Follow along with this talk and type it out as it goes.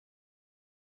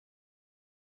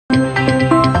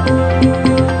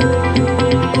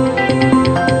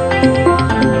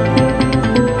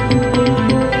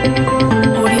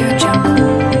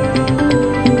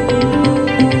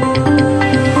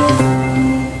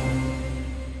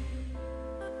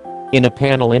In a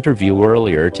panel interview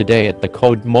earlier today at the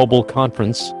Code Mobile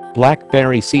conference,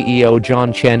 BlackBerry CEO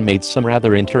John Chen made some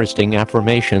rather interesting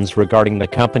affirmations regarding the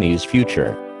company's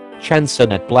future. Chen said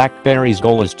that BlackBerry's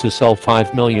goal is to sell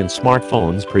 5 million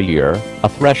smartphones per year, a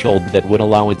threshold that would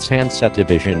allow its handset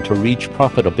division to reach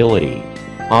profitability.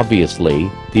 Obviously,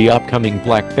 the upcoming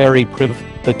BlackBerry Priv,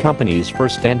 the company's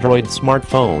first Android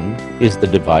smartphone, is the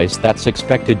device that's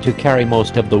expected to carry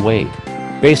most of the weight.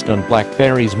 Based on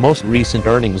BlackBerry's most recent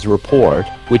earnings report,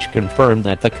 which confirmed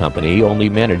that the company only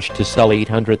managed to sell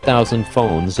 800,000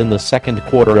 phones in the second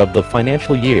quarter of the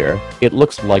financial year, it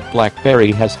looks like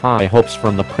BlackBerry has high hopes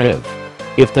from the Priv.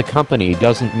 If the company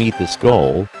doesn't meet this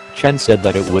goal, Chen said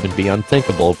that it wouldn't be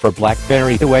unthinkable for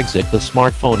BlackBerry to exit the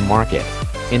smartphone market.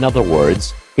 In other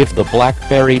words, if the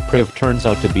BlackBerry Priv turns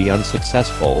out to be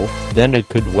unsuccessful, then it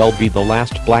could well be the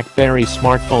last BlackBerry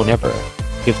smartphone ever.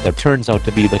 If that turns out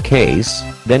to be the case,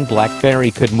 then BlackBerry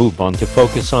could move on to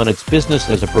focus on its business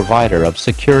as a provider of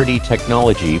security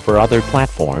technology for other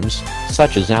platforms,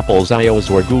 such as Apple's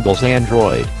iOS or Google's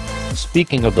Android.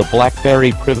 Speaking of the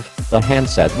BlackBerry Priv, the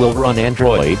handset will run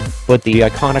Android, but the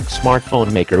iconic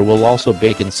smartphone maker will also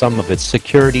bake in some of its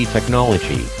security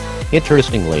technology.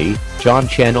 Interestingly, John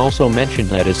Chen also mentioned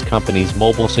that his company's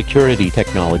mobile security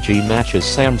technology matches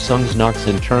Samsung's Knox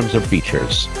in terms of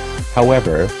features.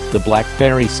 However, the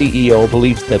BlackBerry CEO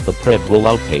believes that the Priv will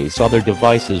outpace other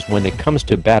devices when it comes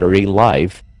to battery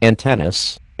life,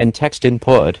 antennas, and text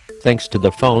input, thanks to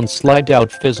the phone's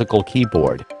slide-out physical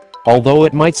keyboard. Although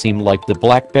it might seem like the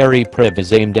BlackBerry Priv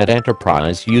is aimed at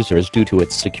enterprise users due to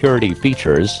its security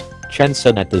features, Chen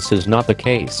said that this is not the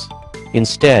case.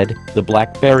 Instead, the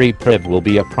BlackBerry Priv will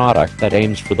be a product that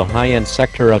aims for the high-end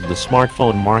sector of the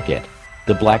smartphone market.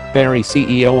 The BlackBerry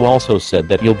CEO also said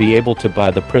that you'll be able to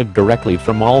buy the Priv directly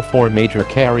from all 4 major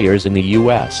carriers in the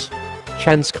US.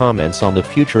 Chen's comments on the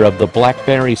future of the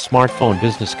BlackBerry smartphone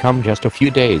business come just a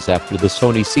few days after the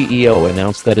Sony CEO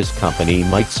announced that his company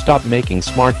might stop making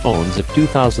smartphones if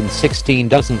 2016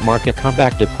 doesn't mark a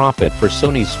comeback to profit for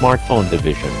Sony's smartphone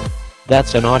division.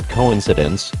 That's an odd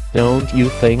coincidence, don't you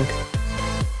think?